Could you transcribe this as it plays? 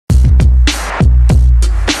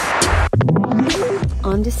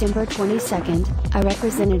On December 22nd, a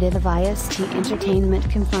representative of IST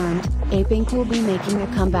Entertainment confirmed, Apink will be making a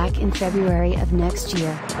comeback in February of next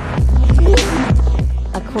year.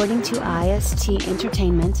 According to IST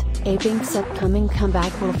Entertainment, Apink's upcoming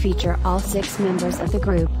comeback will feature all 6 members of the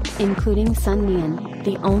group, including SONNAEUN,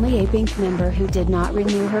 the only Apink member who did not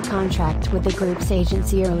renew her contract with the group's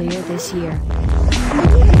agency earlier this year.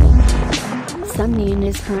 SONNAEUN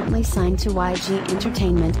is currently signed to YG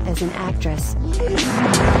Entertainment as an actress.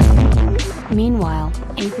 Meanwhile,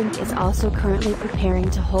 Apink is also currently preparing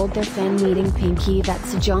to hold their fan meeting 𝐃𝐢𝐬𝐜𝐸 at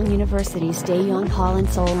Sejong University's Daejeon Hall in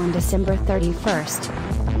Seoul on December 31st.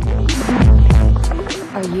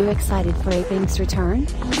 Are you excited for Apink's return?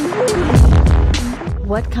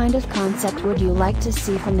 What kind of concept would you like to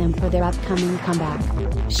see from them for their upcoming comeback?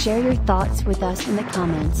 Share your thoughts with us in the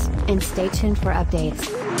comments, and stay tuned for updates.